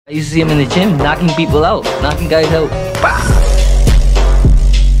I used to see him in the gym knocking people out, knocking guys out. Bah!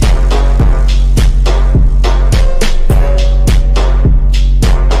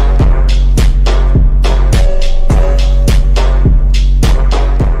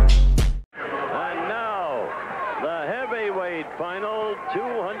 Final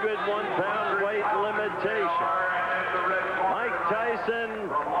 201-pound weight limitation. Mike Tyson,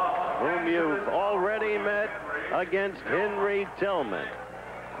 whom you've already met, against Henry Tillman.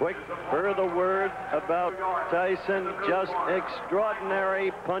 Quick further word about Tyson, just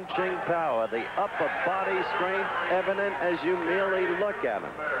extraordinary punching power. The upper body strength evident as you merely look at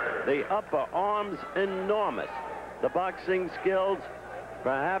him. The upper arms enormous. The boxing skills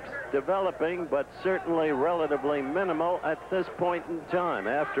perhaps developing, but certainly relatively minimal at this point in time.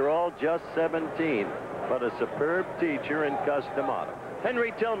 After all, just 17, but a superb teacher in Cus D'Amato.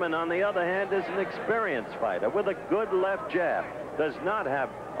 Henry Tillman, on the other hand, is an experienced fighter with a good left jab. Does not have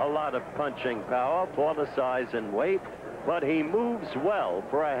a lot of punching power for the size and weight, but he moves well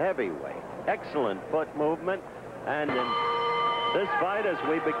for a heavyweight. Excellent foot movement, and in this fight, as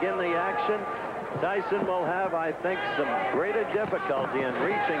we begin the action, Tyson will have, I think, some greater difficulty in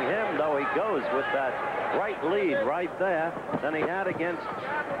reaching him, though he goes with that right lead right there, than he had against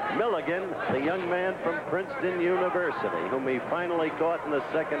Milligan, the young man from Princeton University, whom he finally caught in the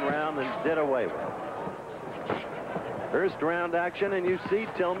second round and did away with. First round action, and you see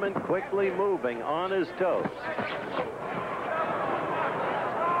Tillman quickly moving on his toes.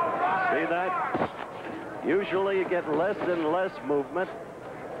 See that? Usually you get less and less movement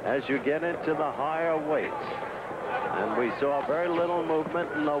as you get into the higher weights. And we saw very little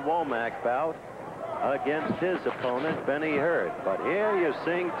movement in the Womack bout against his opponent, Benny Hurd. But here you're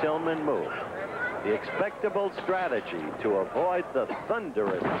seeing Tillman move. The expectable strategy to avoid the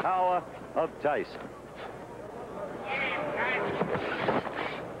thunderous power of Tyson.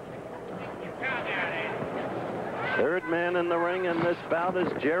 Third man in the ring in this bout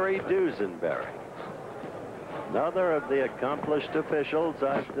is Jerry Dusenberry, another of the accomplished officials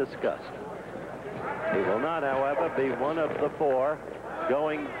I've discussed. He will not, however, be one of the four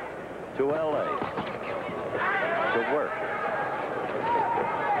going to L.A. to work.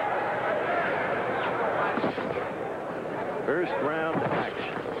 First round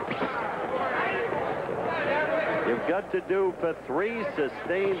action. You've got to do for 3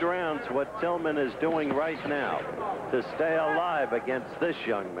 sustained rounds what Tillman is doing right now to stay alive against this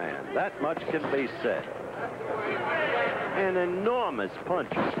young man. That much can be said. An enormous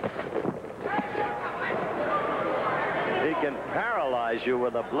puncher. He can paralyze you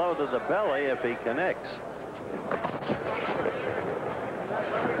with a blow to the belly if he connects.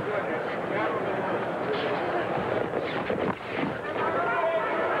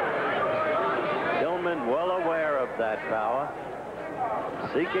 Tillman well aware of that power,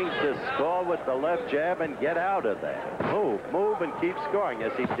 seeking to score with the left jab and get out of there. Move and keep scoring,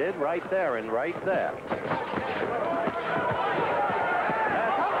 as he did right there and right there.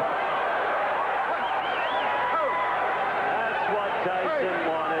 That's what Tyson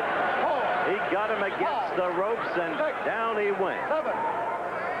wanted. He got him against the ropes, and down he went. 7,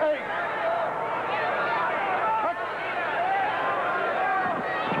 8.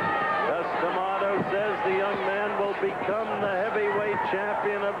 Says the young man will become the heavyweight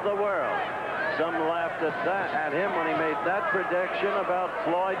champion of the world. Some laughed at him when he made that prediction about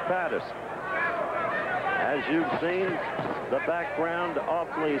Floyd Patterson. As you've seen, the background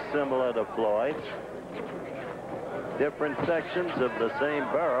awfully similar to Floyd. Different sections of the same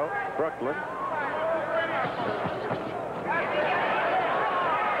borough, Brooklyn.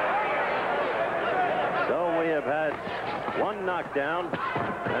 So we have had one knockdown,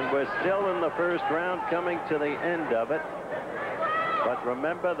 and we're still in the first round, coming to the end of it. But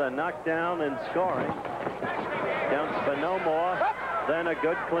remember, the knockdown in scoring counts for no more than a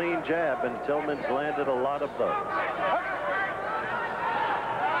good clean jab, and Tillman's landed a lot of those.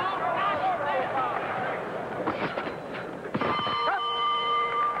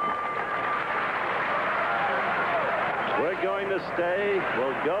 We're going to stay.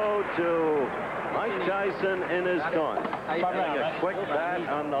 We'll go to Mike Tyson in his corner. Having a quick bat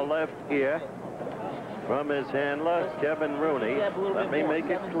on the left ear from his handler, Kevin Rooney. Let me make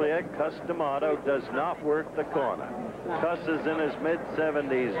it clear, Cus D'Amato does not work the corner. Cus is in his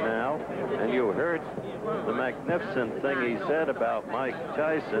mid-70s now, and you heard the magnificent thing he said about Mike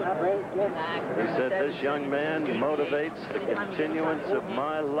Tyson. He said, this young man motivates the continuance of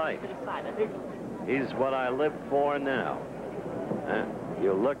my life. He's what I live for now.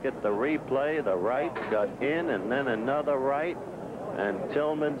 You look at the replay, the right got in, and then another right, and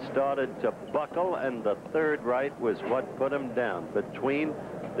Tillman started to buckle, and the third right was what put him down between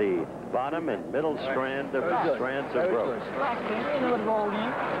the bottom and middle strands of rope.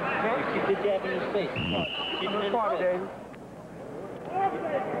 Keep the jab in his face. Keep it in his face.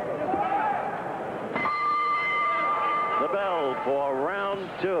 The bell for round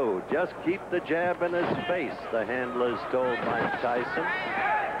 2. Just keep the jab in his face, the handlers told Mike Tyson.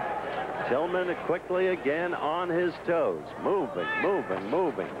 Tillman quickly again on his toes, moving, moving,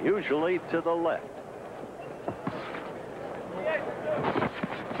 moving, usually to the left.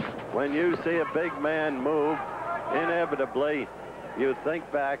 When you see a big man move, inevitably you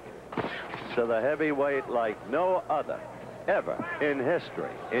think back to the heavyweight like no other ever in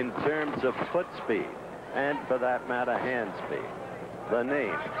history in terms of foot speed and, for that matter, hand speed. The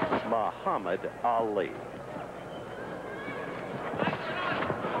name, Muhammad Ali.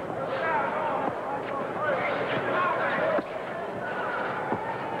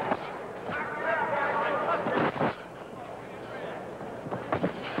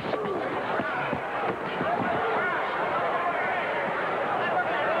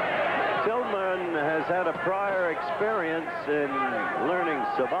 Had a prior experience in learning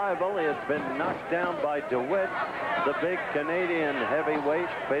survival. He had been knocked down by DeWitt, the big Canadian heavyweight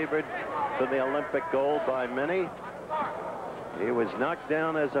favored for the Olympic gold by many. He was knocked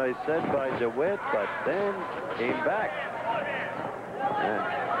down, as I said, by DeWitt, but then came back. And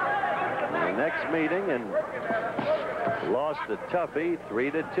in the next meeting and lost a toughie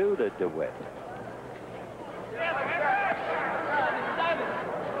 3-2 to DeWitt.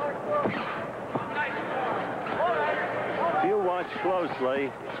 Watch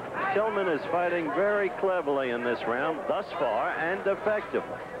closely. Tillman is fighting very cleverly in this round thus far and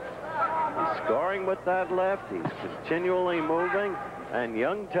effectively. He's scoring with that left. He's continually moving. And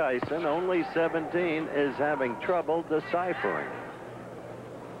young Tyson, only 17, is having trouble deciphering.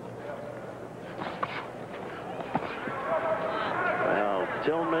 Well,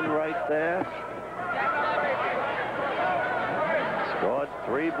 Tillman right there. Scored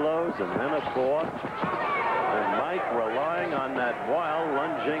 3 blows and then a 4th. And Mike relying on that wild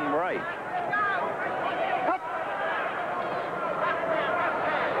lunging right.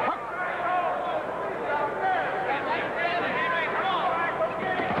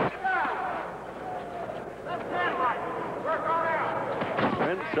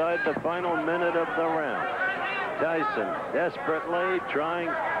 We're inside the final minute of the round. Tyson desperately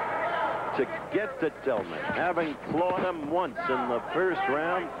trying to get to Tillman, having clawed him once in the first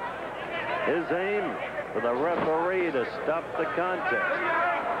round. His aim for the referee to stop the contest.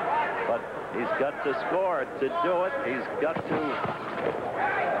 But he's got to score to do it. He's got to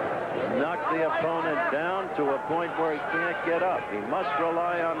knock the opponent down to a point where he can't get up. He must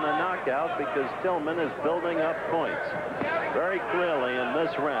rely on the knockout because Tillman is building up points very clearly in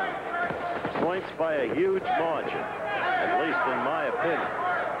this round. Points by a huge margin, at least in my opinion.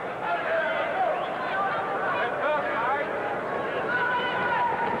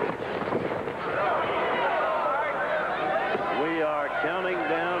 Counting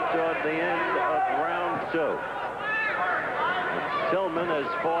down toward the end of round 2. Tillman has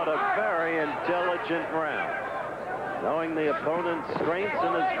fought a very intelligent round, knowing the opponent's strengths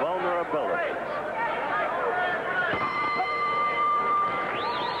and his vulnerabilities.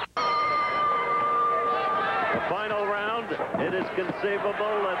 The final round, it is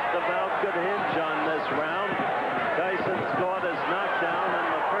conceivable that the bout could hinge on this round. Tyson scored his knockdown in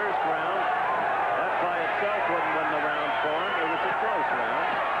the first round. That by itself wouldn't win the round for him. It was a close round.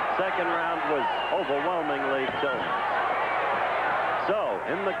 Second round was overwhelmingly Tillman. So,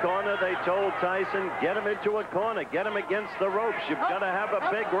 in the corner, they told Tyson, get him into a corner, get him against the ropes. You've got to have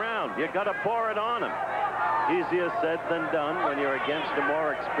a big round. You've got to pour it on him. Easier said than done when you're against a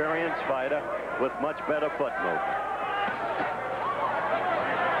more experienced fighter with much better foot movement.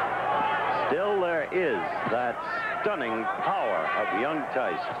 Still, there is that stunning power of young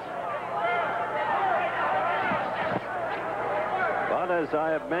Tyson. But as I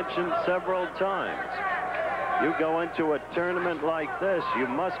have mentioned several times, you go into a tournament like this, you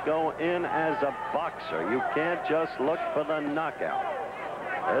must go in as a boxer. You can't just look for the knockout.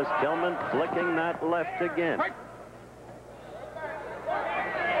 There's Tillman flicking that left again.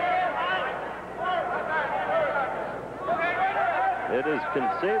 It is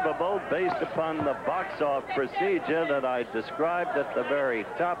conceivable, based upon the box-off procedure that I described at the very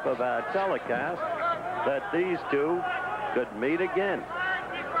top of our telecast, that these two could meet again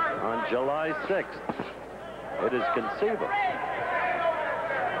on July 6th. It is conceivable.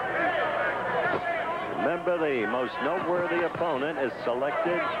 Remember, the most noteworthy opponent is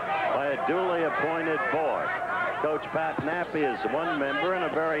selected by a duly appointed board. Coach Pat Nappy is one member and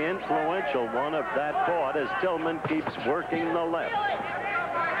a very influential one of that board as Tillman keeps working the left.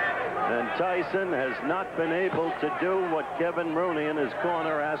 Tyson has not been able to do what Kevin Rooney in his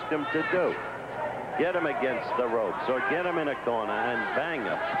corner asked him to do. Get him against the ropes or get him in a corner and bang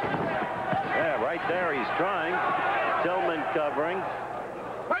him. Yeah, right there he's trying. Tillman covering.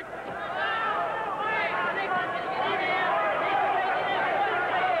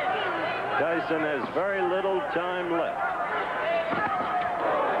 Tyson has very little time left.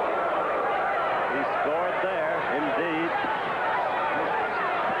 He scored there, indeed.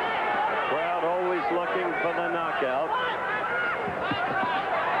 Crowd always looking for the knockout.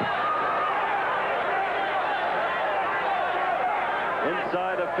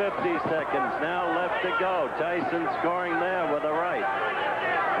 Inside of 50 seconds now left to go. Tyson scoring there with a right.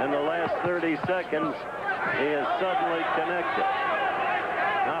 In the last 30 seconds, he has suddenly connected.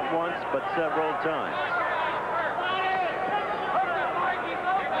 Not once, but several times.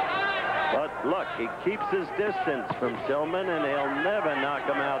 But look, he keeps his distance from Tillman, and he'll never knock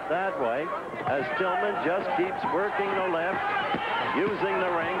him out that way, as Tillman just keeps working the left, using the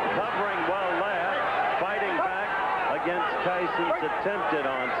ring, covering well there, fighting back against Tyson's attempted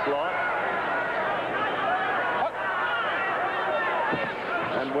onslaught.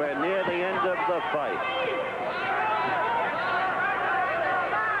 And we're near the end of the fight.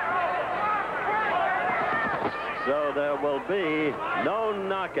 So there will be no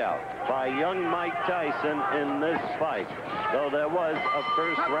knockout by young Mike Tyson in this fight, though there was a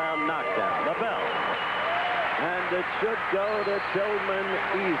first-round knockdown. The bell. And it should go to Tillman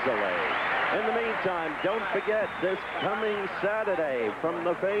easily. In the meantime, don't forget this coming Saturday from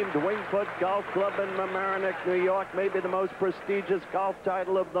the famed Wingfoot Golf Club in Mamaroneck, New York, maybe the most prestigious golf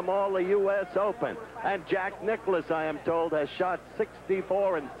title of them all, the U.S. Open. And Jack Nicklaus, I am told, has shot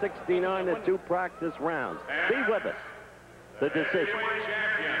 64 and 69 at 2 practice rounds. Be with us. The decision.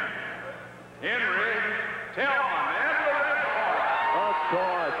 Of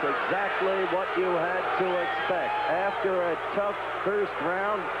course, exactly what you had to expect. After a tough first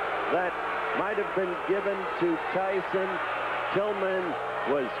round that might have been given to Tyson, Tillman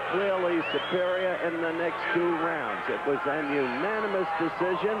was clearly superior in the next 2 rounds. It was an unanimous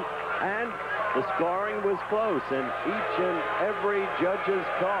decision, and the scoring was close in each and every judge's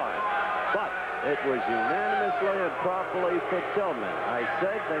card. But it was unanimously and properly for Tillman. I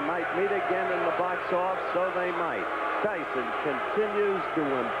said they might meet again in the box-off, so they might. Tyson continues to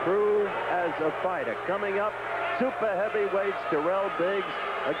improve as a fighter. Coming up, super heavyweights Terrell Biggs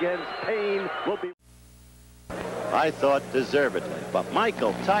against Payne will be, I thought, deservedly. But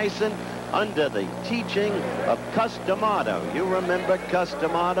Michael Tyson, under the teaching of Customato. You remember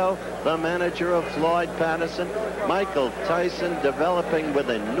Customato, the manager of Floyd Patterson? Michael Tyson developing with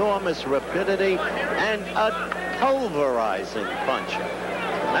enormous rapidity and a pulverizing puncher.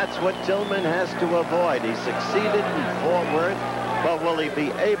 That's what Tillman has to avoid. He succeeded in Fort Worth, but will he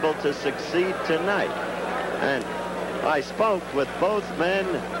be able to succeed tonight? And I spoke with both men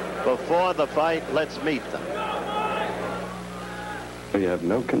before the fight. Let's meet them. We have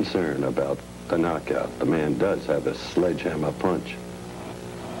no concern about the knockout. The man does have a sledgehammer punch.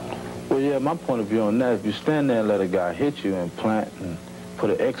 Well, yeah, my point of view on that, if you stand there and let a guy hit you and plant and put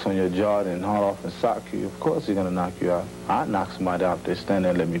an X on your jaw and haul off and sock you, of course he's going to knock you out. I'd knock somebody out there, stand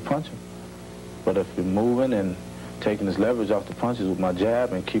there and let me punch him. But if you're moving and taking his leverage off the punches with my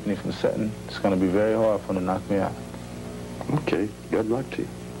jab and keeping him from setting, it's going to be very hard for him to knock me out. Okay, good luck to you.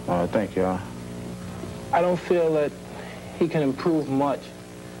 All right, thank you. I don't feel that he can improve much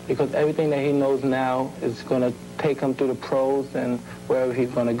because everything that he knows now is going to take him through the pros and wherever he's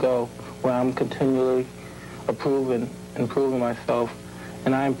going to go, where I'm continually improving myself.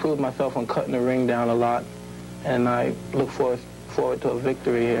 And I improved myself on cutting the ring down a lot, and I look forward to a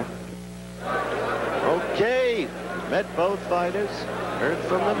victory here. Okay, met both fighters, heard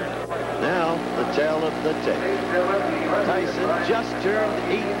from them. Now, the tale of the tape. Tyson just turned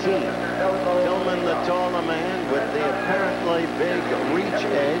 18. Tillman, the taller man, with the apparently big reach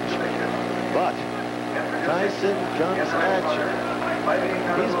edge. But Tyson comes at you.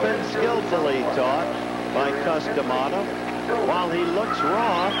 He's been skillfully taught by Customato. While he looks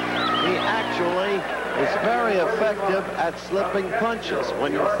raw, he actually is very effective at slipping punches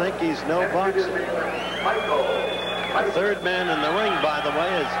when you think he's no boxer. The third man in the ring, by the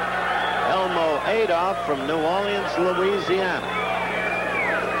way, is Elmo Adolph from New Orleans, Louisiana.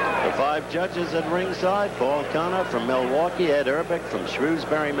 The 5 judges at ringside: Paul Connor from Milwaukee, Ed Urbick from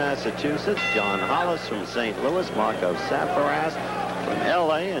Shrewsbury, Massachusetts, John Hollis from St. Louis, Marco Safaras from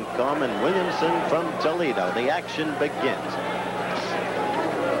L.A., and Carmen Williamson from Toledo. The action begins.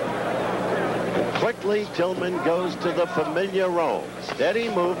 And quickly, Tillman goes to the familiar role. Steady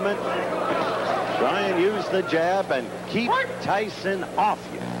movement. Try and use the jab and keep Tyson off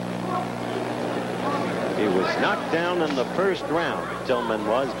you. He was knocked down in the first round, Tillman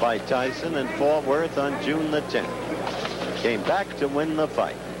was, by Tyson in Fort Worth on June the 10th. Came back to win the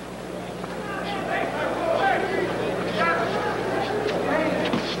fight.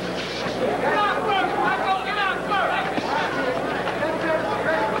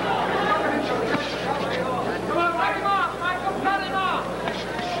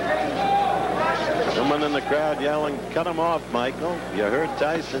 Someone in the crowd yelling, "Cut him off, Michael." You heard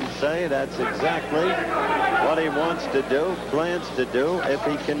Tyson say that's exactly what he wants to do, plans to do, if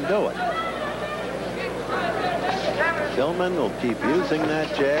he can do it. Tillman will keep using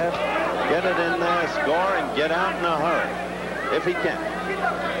that jab, get it in there, score, and get out in a hurry, if he can.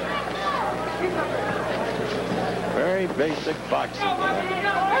 Very basic boxing.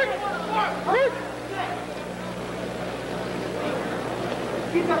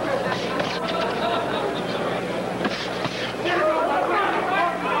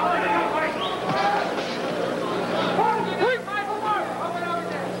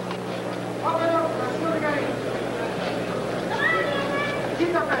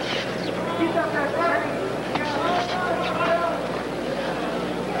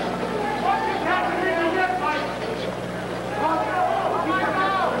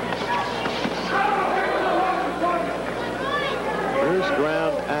 First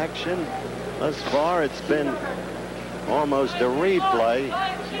round action. Thus far, it's been almost a replay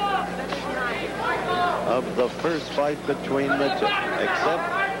of the first fight between the two, except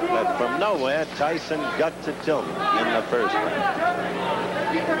that from nowhere, Tyson got to Tillman in the first round.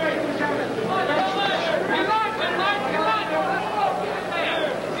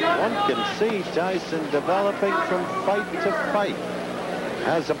 One can see Tyson developing from fight to fight.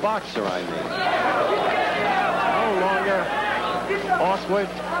 As a boxer, I mean. No longer awkward,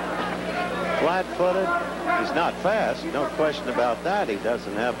 flat-footed. He's not fast, no question about that. He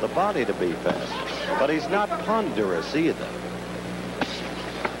doesn't have the body to be fast. But he's not ponderous either.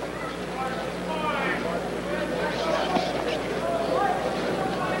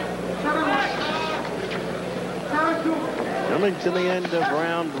 Coming to the end of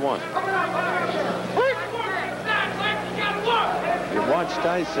round one. You watch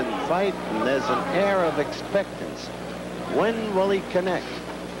Tyson fight, and there's an air of expectancy. When will he connect?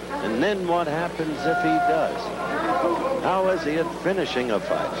 And then what happens if he does? How is he at finishing a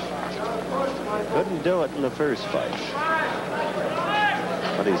fight? Couldn't do it in the first fight.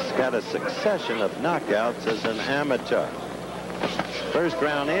 But he's got a succession of knockouts as an amateur. First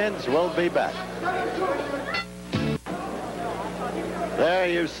round ends, we'll be back. There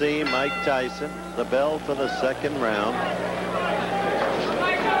you see Mike Tyson, the bell for the second round.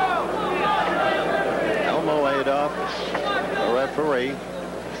 Elmo Adolph, the referee.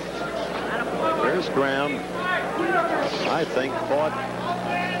 First round, I think, fought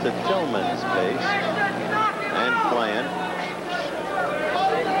to Tillman's pace and plan.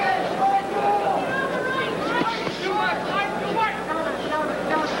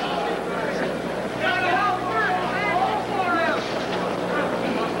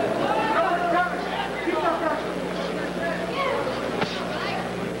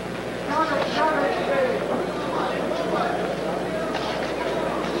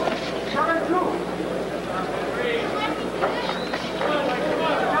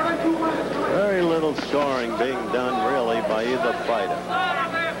 Scoring being done really by either fighter.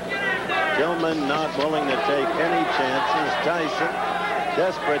 Tillman not willing to take any chances. Tyson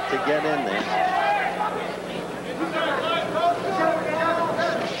desperate to get in there.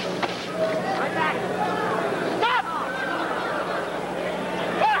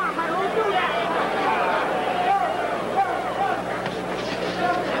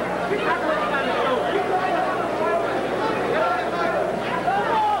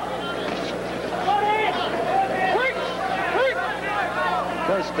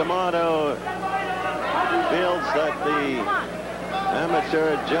 D'Amato feels that the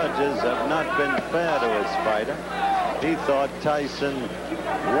amateur judges have not been fair to his fighter. He thought Tyson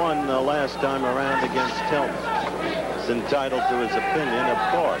won the last time around against Tillman. He's entitled to his opinion, of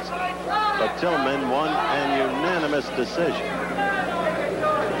course. But Tillman won an unanimous decision.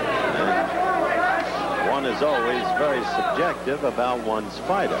 And one is always very subjective about one's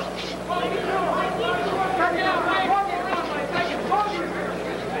fighter.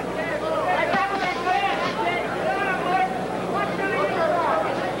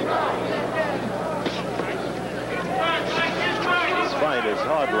 Is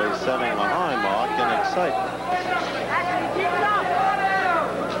hardly setting a high mark in excitement.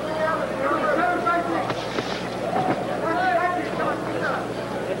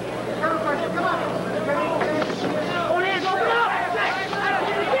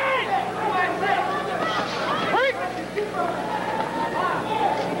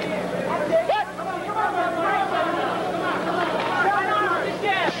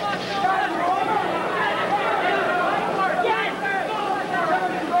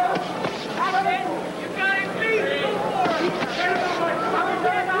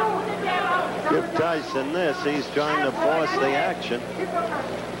 Tyson this. He's trying to force the action.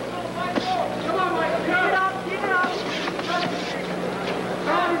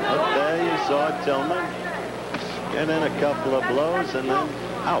 But there you saw Tillman get in a couple of blows and then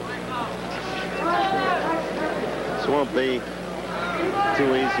out. This won't be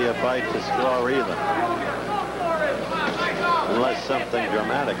too easy a fight to score either, unless something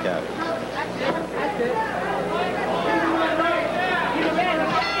dramatic happens.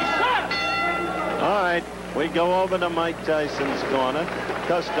 All right, we go over to Mike Tyson's corner.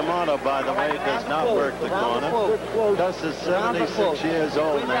 Customato, by the way, does not work the corner. Gus is 76 years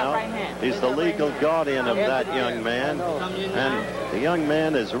old now. He's the legal guardian of that young man, and the young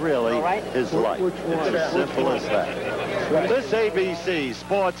man is really his life. It's as simple as that. This ABC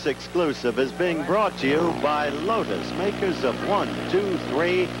Sports Exclusive is being brought to you by Lotus, makers of 1, 2,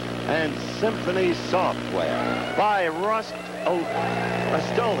 3, and Symphony Software. By Rust-Oleum,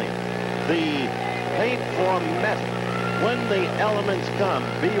 the paint for metal. When the elements come,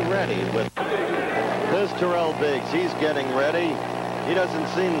 be ready with. There's Terrell Biggs. He's getting ready. He doesn't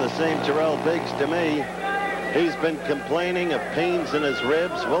seem the same Terrell Biggs to me. He's been complaining of pains in his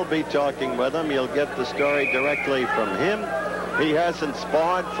ribs. We'll be talking with him. You'll get the story directly from him. He hasn't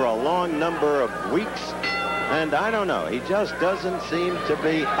sparred for a long number of weeks. And I don't know. He just doesn't seem to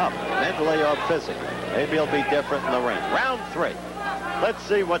be up, mentally or physically. Maybe he'll be different in the ring. Round 3. Let's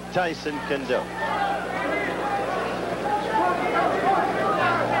see what Tyson can do.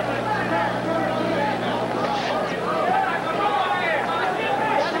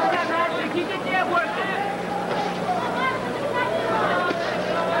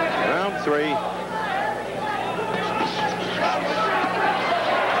 Round 3.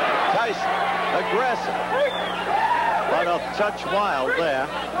 Tyson, aggressive, but a touch wild there.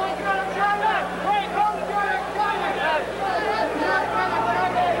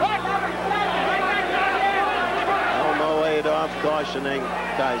 Off cautioning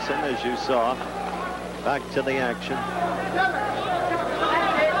Tyson, as you saw. Back to the action.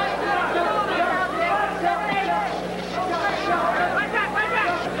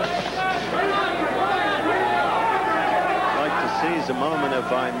 I'd like to seize a moment,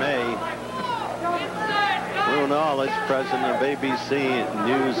 if I may. Brunel, president of ABC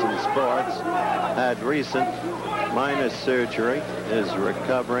News and Sports, had recent minor surgery, is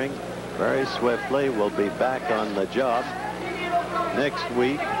recovering very swiftly, will be back on the job next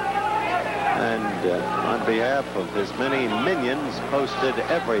week, and on behalf of his many minions posted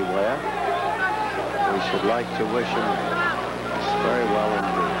everywhere, we should like to wish him very well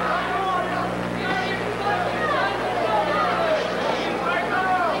indeed.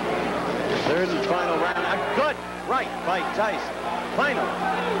 Third and final round. A good right by Tyson.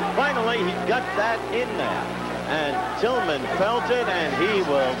 Finally he got that in there, and Tillman felt it, and he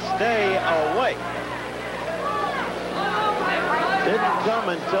will stay away. Didn't come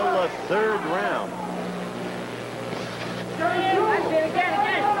until the 3rd round.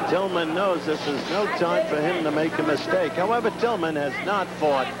 Tillman knows this is no time for him to make a mistake. However, Tillman has not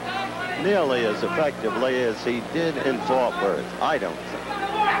fought nearly as effectively as he did in Fort Worth, I don't think.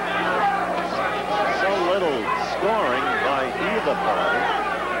 So little scoring by either party.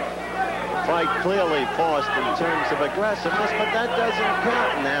 The fight clearly forced in terms of aggressiveness, but that doesn't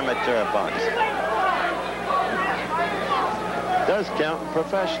count in amateur boxing. Does count in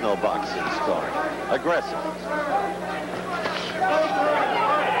professional boxing scoring. Aggressive.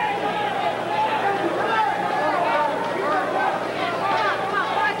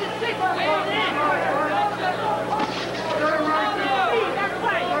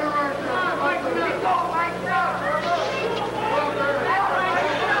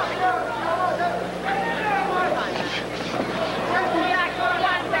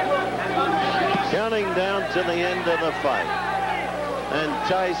 Counting down to the end of the fight. And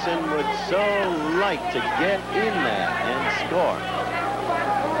Tyson would so like to get in there and score.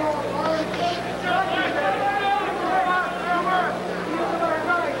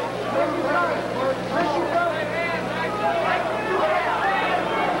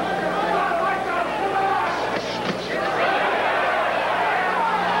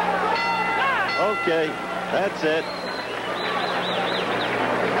 Okay, that's it.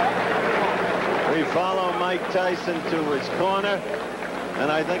 We follow Mike Tyson to his corner, and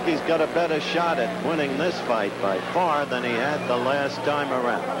I think he's got a better shot at winning this fight by far than he had the last time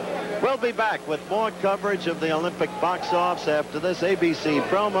around. We'll be back with more coverage of the Olympic box offs after this ABC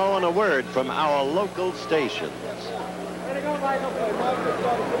promo and a word from our local stations.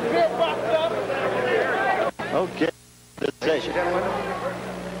 Okay, decision. Gentlemen,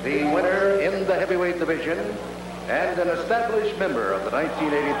 the winner in the heavyweight division and an established member of the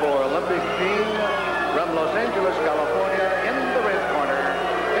 1984 Olympic team from Los Angeles, California, in the red corner,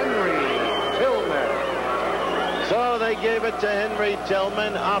 Henry Tillman. So they gave it to Henry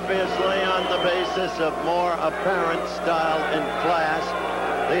Tillman, obviously on the basis of more apparent style and class.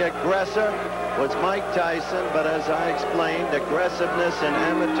 The aggressor was Mike Tyson, but as I explained, aggressiveness in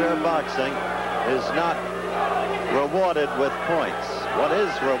amateur boxing is not rewarded with points. What is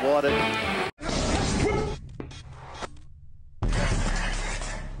rewarded